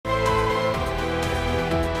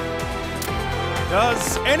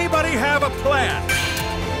Does anybody have a plan?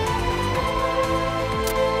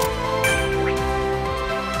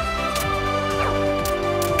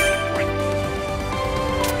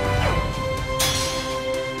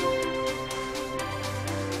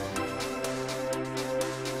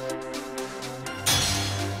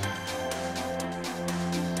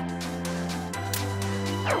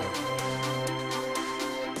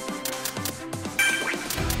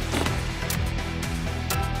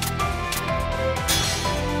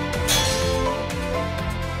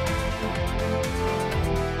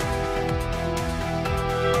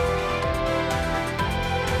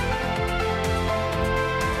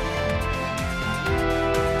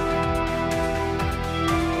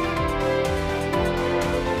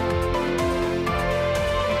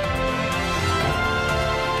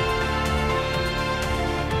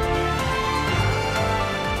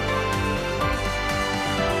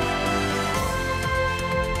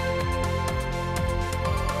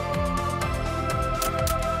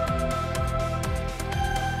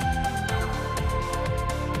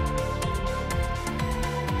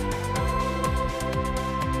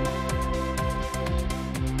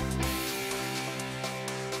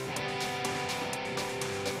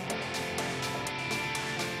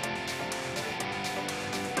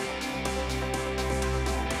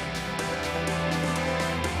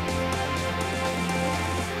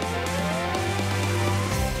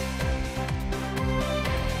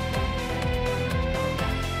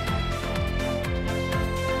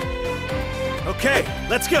 Okay,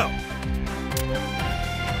 let's go!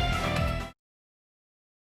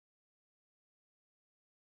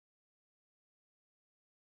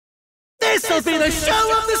 This'll be the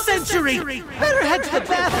show of the century! Better head to the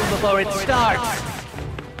bathroom before it starts!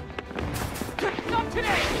 Not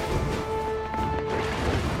today!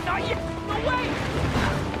 Not yet! No way!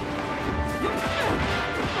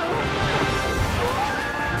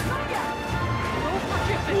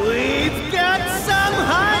 We've got some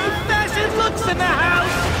high-fashion looks in the house!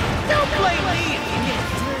 Don't blame me if you get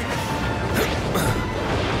dirty!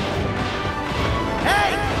 Hey!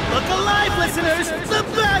 Look alive, listeners! The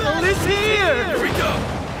battle is here! Here we go!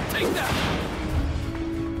 Take that!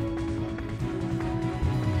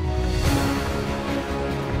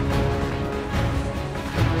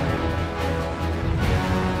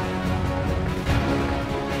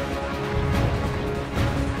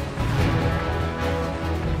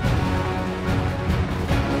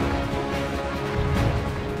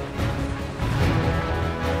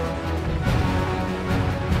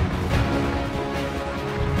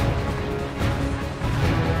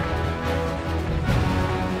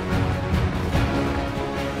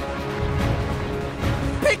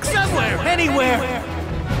 Somewhere, anywhere!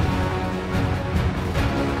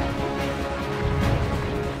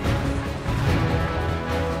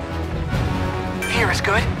 Here is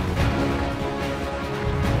good.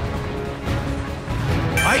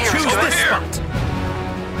 I choose this spot!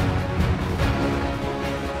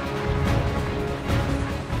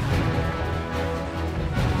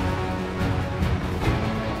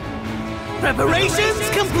 Preparations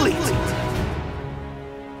complete!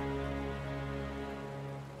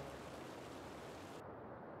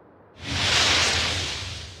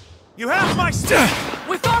 You have my stick!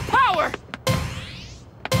 With our power!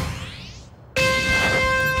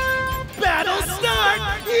 Battle start!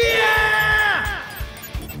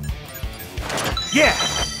 Yeah!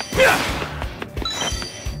 Yeah!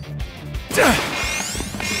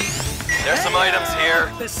 There's some items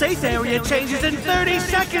here. The safe area changes in 30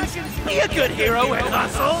 seconds! Be a good hero and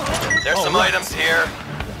hustle! There's some items here.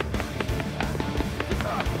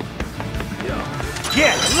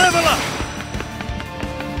 Yeah, level up!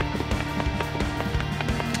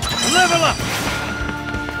 Level up!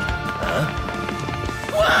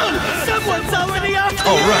 Whoa! Someone's already off the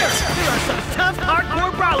air! right. There are some tough,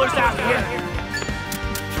 hardcore brawlers out here!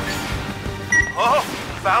 Oh,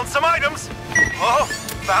 found some items! Oh,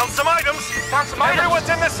 found some items! Found some items. Everyone's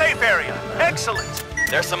in the safe area! Excellent!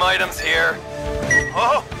 There's some items here.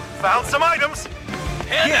 Oh, found some items!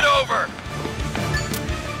 Hand it over.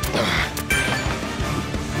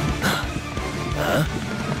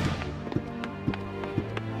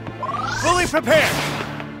 Fully prepared!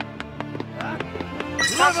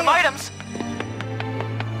 Found some items.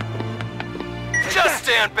 Just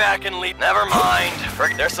stand back and leave. Never mind.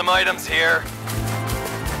 There's some items here.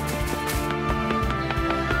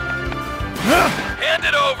 Hand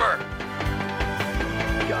it over.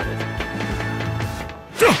 Got it.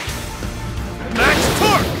 Max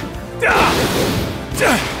torque!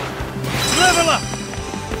 Level up!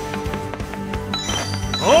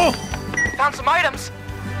 Oh! Found some items.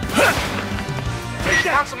 Take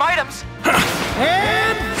that! Found some items.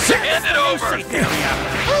 And Hand it over! safe area.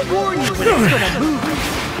 I'll warn you when it's gonna move.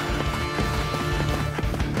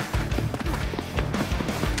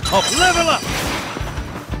 Oh, level up!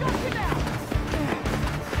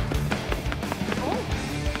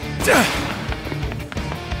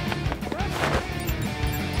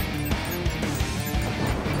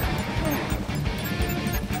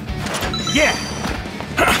 Yeah!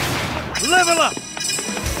 Level up!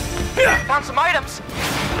 Found some items!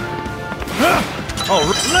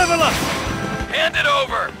 Oh, level up! Hand it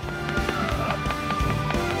over!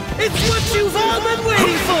 It's what you've all been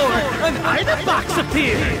waiting for! An item box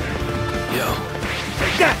appeared! Yo.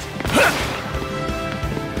 Take that!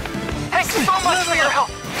 Thanks so much for your help!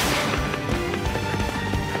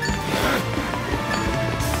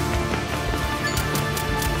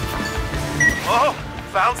 Oh,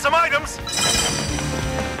 found some items!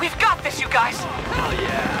 We've got this, you guys! Hell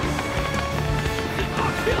yeah!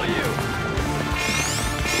 I'll kill you!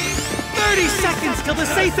 30 seconds till the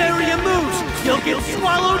safe area moves! You'll get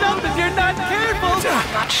swallowed up if you're not careful!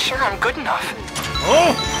 I'm not sure I'm good enough.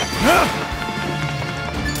 Oh!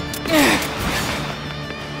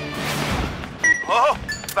 Oh,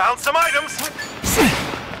 found some items!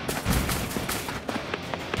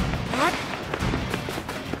 What?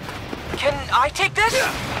 Can I take this?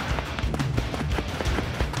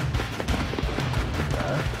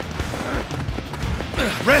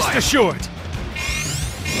 Rest assured!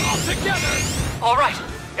 All together! All right,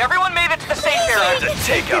 everyone made it to the safe area. To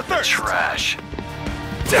take out the trash.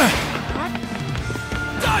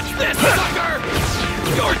 Dodge this, sucker!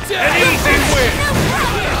 You're dead! An easy win!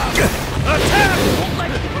 Attack!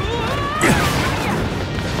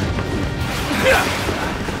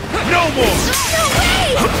 No more! No way!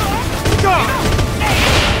 Stop!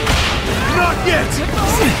 Not yet!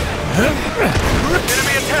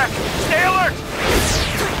 Enemy attack! Stay alert!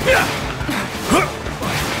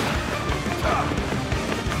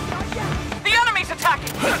 The enemy's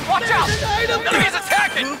attacking! Watch out! Enemy's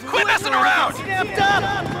attacking! Quit messing around! Snapped up!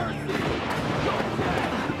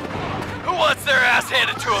 Who wants their ass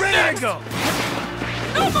handed to them Ready next? to go!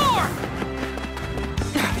 No more!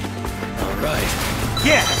 All right.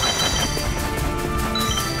 Yeah!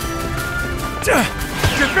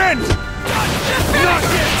 Defend! Not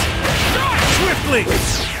yet! Swiftly!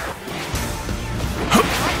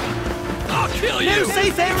 I'll kill New you!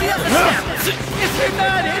 safe area established! If you're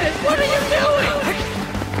not in it, what are you doing?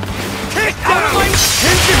 Take down!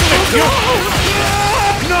 Invisible!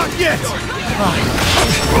 Not yet!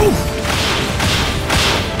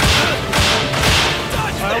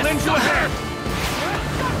 I'll lend you a hand!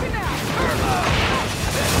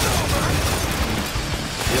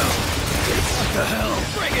 What the hell?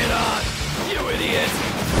 Bring it on, you idiot!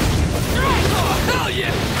 Oh, hell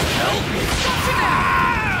yeah! Help me!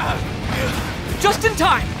 Just in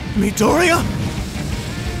time! Midoriya?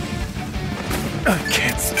 I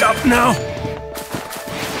can't stop now!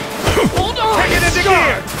 Hold on! Take it into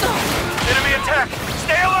gear! Enemy attack!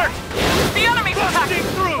 Stay alert! The enemy's attacking!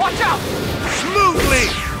 through. Watch out! Smoothly!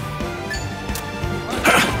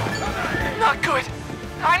 Not good!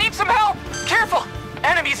 I need some help! Careful!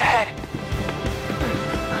 Enemies ahead!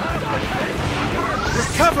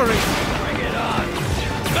 Recovery! Bring it on!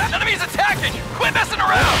 Enemies attacking! Quit messing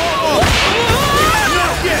around!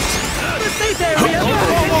 Not yet! The safe area!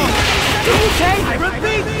 Okay! I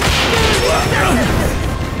repeat!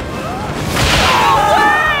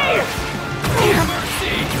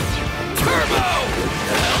 Mercy! Turbo!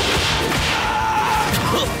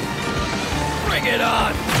 Bring it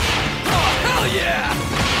on! Oh, hell yeah!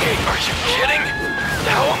 Are you kidding?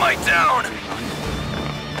 How am I down?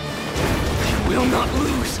 You will not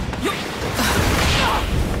lose!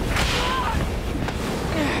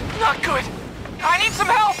 Not good! I need some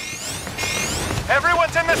help!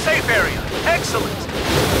 Everyone's in the safe area! Excellent!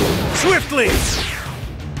 Swiftly!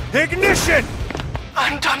 Ignition!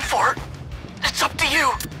 I'm done for. It's up to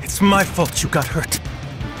you. It's my fault you got hurt.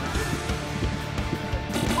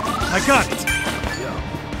 I got it!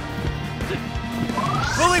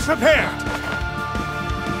 Fully prepared!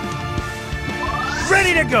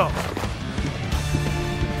 Ready to go!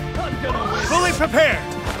 Fully prepared!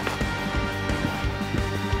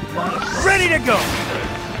 Ready to go!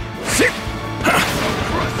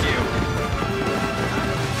 Crush you!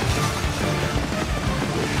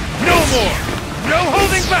 No more! No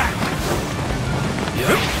holding back!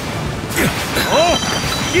 Oh!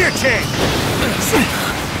 Gear change!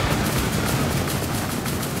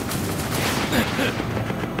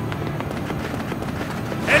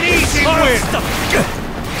 An easy win!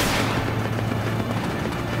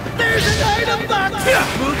 There's an item box!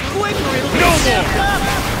 Move quick or it'll be No snapped more. up!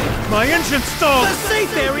 My engine stalled! The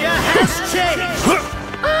safe area has changed!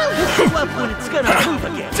 I'll hook you up when it's gonna move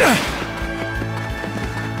again.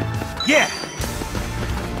 Yeah!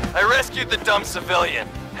 I rescued the dumb civilian.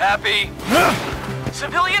 Happy?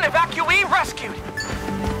 Civilian evacuee rescued.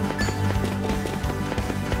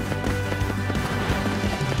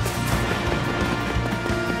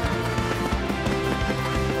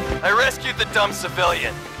 I rescued the dumb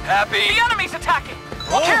civilian. Happy? The enemy's attacking!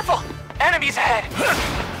 Oh. Careful! Enemies ahead!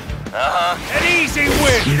 Uh-huh. An easy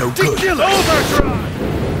win! No good. Overdrive!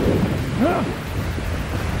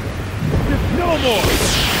 No more!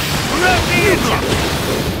 Rev the engine!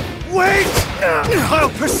 Wait! I'll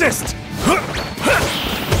persist!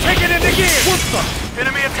 Take it into gear! What the?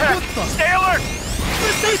 Enemy attack! Stay alert!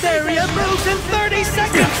 The safe area moves in 30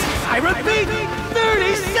 seconds! I repeat,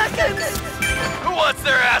 30 seconds! Who wants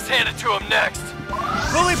their ass handed to him next?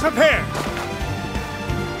 Fully prepared!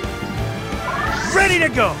 Ready to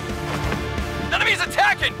go! Enemies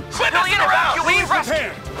attacking! Quit messing around! Fully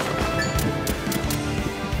prepared!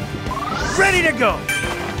 Ready to go!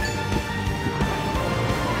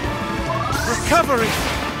 Recovery!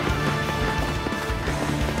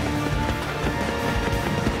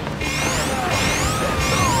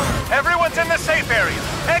 Everyone's in the safe area.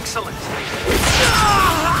 Excellent.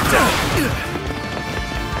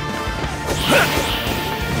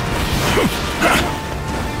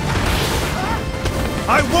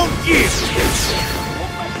 I won't yield!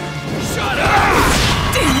 Shut up!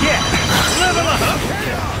 Yeah! Level up!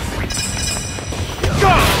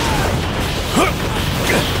 Go!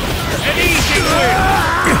 An easy win!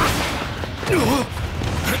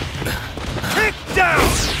 Kick down!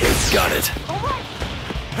 Got it.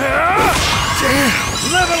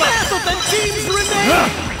 Level up! Half of the teams remain!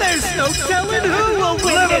 There's no telling who will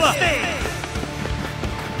win Level this up. thing!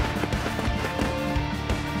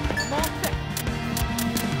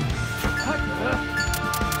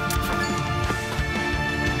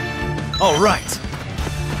 All right.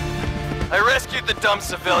 I rescued the dumb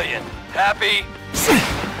civilian. Happy?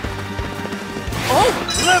 Oh!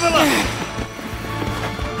 Level up!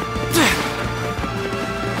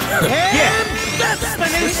 And that's the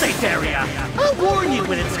new safe area! I'll warn you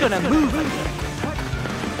when it's gonna move again.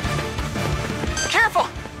 Careful!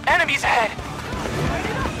 Enemies ahead!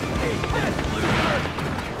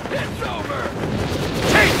 It's over.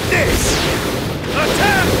 Take this!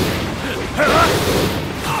 Attack!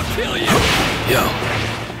 I'll kill you. Yo.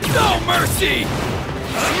 No mercy.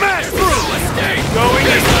 Smash through! Mistake. Going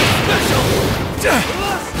in! Special.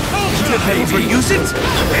 Did they overuse it?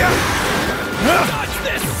 Dodge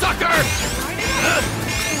this, sucker!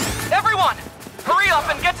 Everyone! Hurry up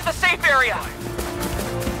and get to the safe area!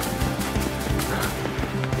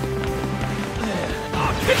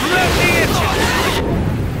 Rev the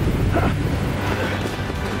engine!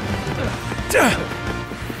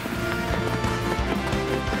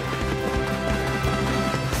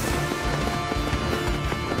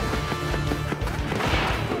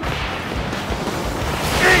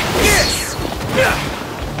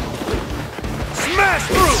 Smash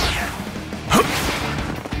through!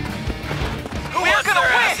 Who wants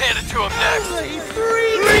their ass handed to him next? Only 3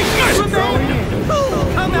 teams remain! Who will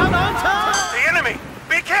come out on top? The enemy!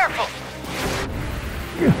 Be careful!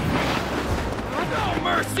 No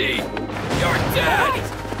mercy. You're dead.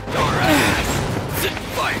 Your ass.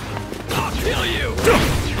 Fight. I'll kill you. The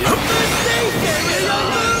safe area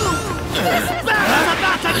moved! This battle's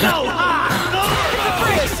about to go hard! The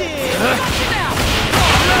brakes in!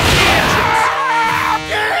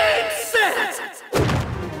 Game set!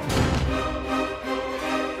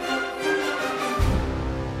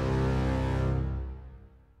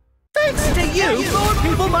 Thanks to you, more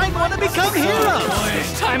people might want to become heroes!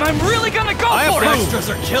 This time I'm really gonna go for it. Extras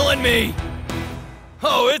are killing me.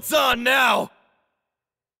 Oh, it's on now.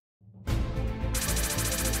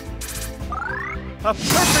 A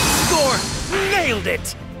perfect score! Nailed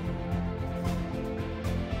it!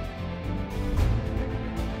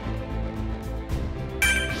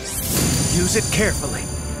 Use it carefully.